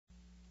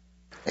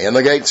In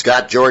the gate,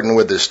 Scott Jordan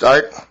with the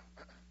start.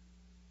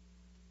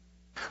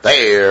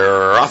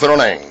 They're off and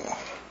running.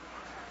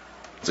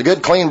 It's a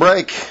good clean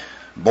break.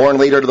 Born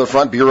leader to the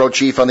front, Bureau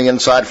Chief on the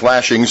inside,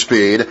 flashing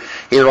speed.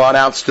 Here on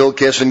out, still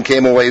Kissin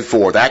came away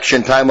fourth.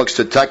 Action Time looks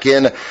to tuck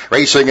in,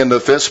 racing in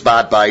the fifth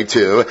spot by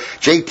 2.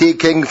 T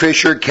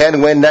Kingfisher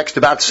can win next,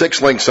 about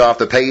 6 lengths off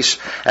the pace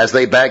as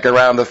they bank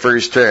around the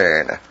first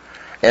turn.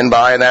 In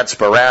by that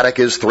Sporadic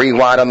is 3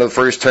 wide on the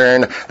first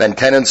turn. Then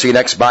Tendency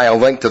next by a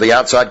length. To the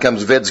outside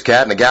comes Vid's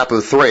Cat in a gap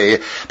of 3.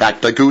 Back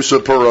to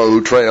Goosapuro,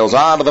 who trails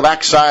on to the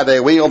backside. They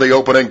wheel. The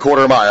opening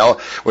quarter mile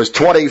was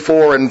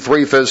 24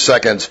 3/5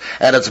 seconds.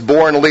 And it's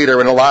Born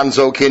leader in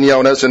Alonzo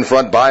Quinonez in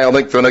front by a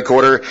length and a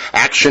quarter.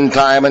 Action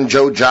Time and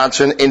Joe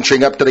Johnson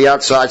inching up to the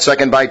outside,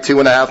 second by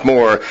 2.5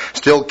 more.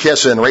 Still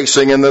Kissin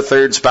racing in the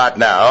third spot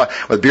now,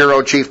 with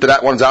Bureau Chief to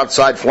that one's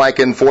outside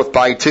flanking fourth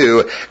by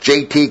 2.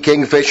 T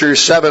Kingfisher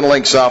 7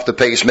 lengths off the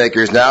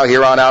pacemakers now.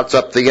 Here on out's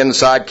up the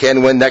inside.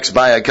 Can win next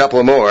by a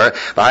couple more.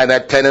 Behind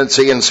that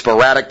Tendency and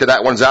Sporadic to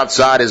that one's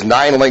outside is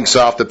 9 lengths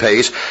off the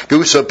pace.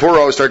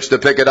 Goosapuro starts to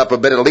pick it up a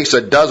bit, at least a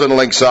dozen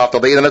lengths off the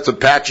lead, and it's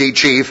Apache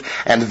Chief,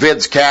 and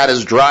Vid's Cat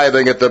is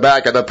driving at the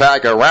back of the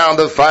pack around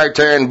the far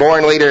turn.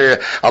 Born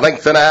leader a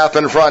length and a half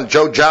in front.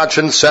 Joe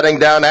Johnson setting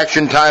down.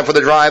 Action Time for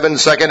the drive in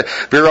second.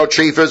 Bureau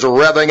Chief is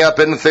revving up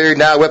in third.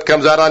 Now whip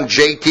comes out on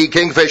T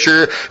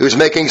Kingfisher, who's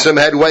making some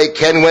headway.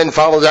 Kenwin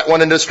follows that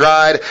one into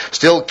stride.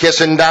 Still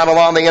Kissin down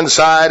along the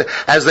inside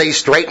as they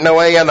straighten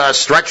away in the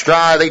stretch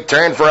drive. They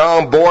turn for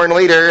home. Born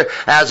leader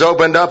has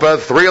opened up a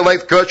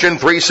 3-length cushion,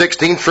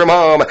 3/16 from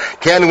home.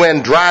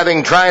 Kenwin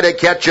driving, trying to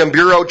catch him.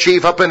 Bureau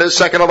Chief up into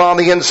second along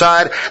the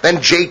inside.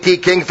 Then T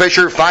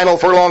Kingfisher, final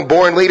furlong.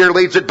 Born leader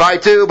leads it by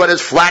 2, but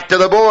is flat to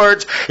the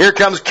boards. Here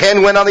comes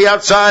Kenwin on the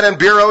outside and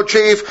Bureau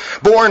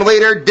Chief. Born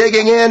leader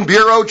digging in.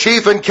 Bureau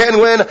Chief and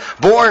Kenwin.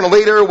 Born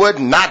leader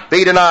would not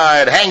be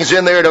denied. Hangs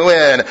in there to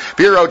win.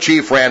 Bureau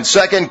Chief ran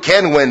second.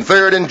 Kenwin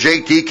third, and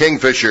T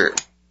Kingfisher.